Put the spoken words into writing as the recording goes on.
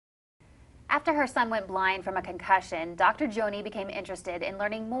After her son went blind from a concussion, Dr. Joanny became interested in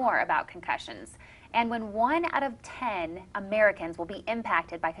learning more about concussions. And when 1 out of 10 Americans will be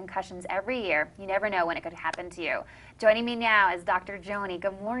impacted by concussions every year, you never know when it could happen to you. Joining me now is Dr. Joanny.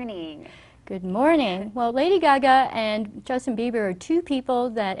 Good morning. Good morning. Well, Lady Gaga and Justin Bieber are two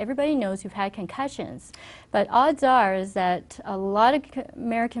people that everybody knows who've had concussions. But odds are is that a lot of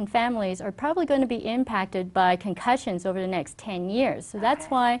American families are probably going to be impacted by concussions over the next 10 years. So that's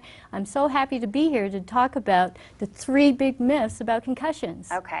why I'm so happy to be here to talk about the 3 big myths about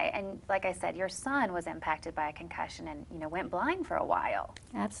concussions. Okay, and like I said, your son was impacted by a concussion and, went blind for a while.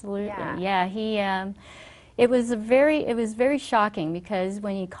 Absolutely. Yeah, It was very shocking because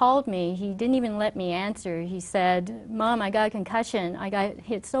when he called me, he didn't even let me answer. He said, "Mom, I got a concussion. I got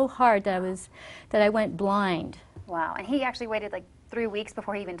hit so hard that I went blind." Wow, and he actually waited like 3 weeks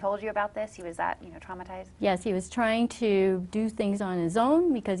before he even told you about this? He was that, traumatized? Yes, he was trying to do things on his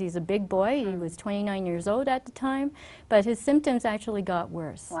own because he's a big boy. He was 29 years old at the time, but his symptoms actually got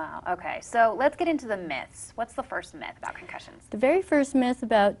worse. Wow, okay. So let's get into the myths. What's the first myth about concussions? The very first myth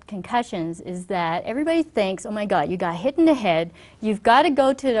about concussions is that everybody thinks, oh my God, you got hit in the head, you've got to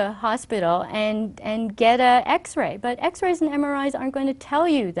go to the hospital and get an x-ray. But x-rays and MRIs aren't going to tell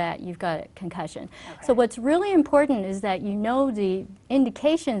you that you've got a concussion. Okay. So what's really important is that you know the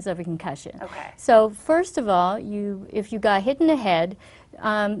indications of a concussion. Okay. So first of all, if you got hit in the head,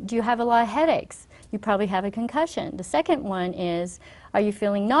 do you have a lot of headaches? You probably have a concussion. The second one is, are you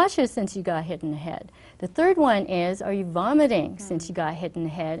feeling nauseous since you got hit in the head? The third one is, are you vomiting since you got hit in the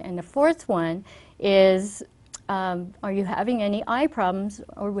head? And the fourth one is, are you having any eye problems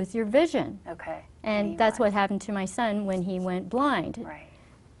or with your vision? Okay. And that's what happened to my son when he went blind. Right.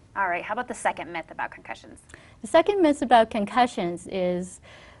 All right, how about the second myth about concussions? The second myth about concussions is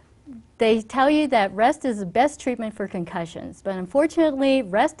they tell you that rest is the best treatment for concussions, but unfortunately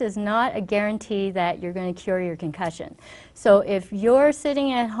rest is not a guarantee that you're going to cure your concussion. So if you're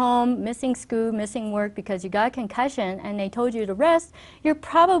sitting at home missing school, missing work because you got a concussion and they told you to rest, you're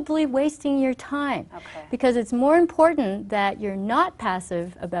probably wasting your time. Okay. Because it's more important that you're not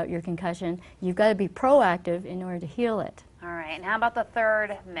passive about your concussion. You've got to be proactive in order to heal it. All right, and how about the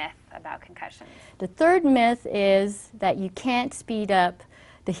third myth about concussions? The third myth is that you can't speed up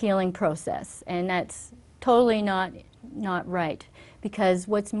the healing process, and that's totally not right. Because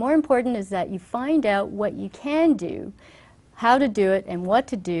what's more important is that you find out what you can do, how to do it, and what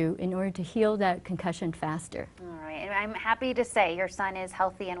to do in order to heal that concussion faster. All right, and I'm happy to say your son is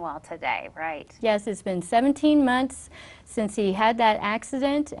healthy and well today, right? Yes, it's been 17 months since he had that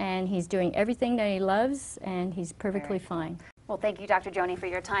accident, and he's doing everything that he loves, and he's perfectly fine. Well, thank you, Dr. Joanny, for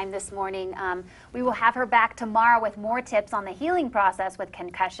your time this morning. We will have her back tomorrow with more tips on the healing process with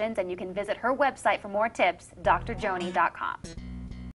concussions, and you can visit her website for more tips, drjoanny.com.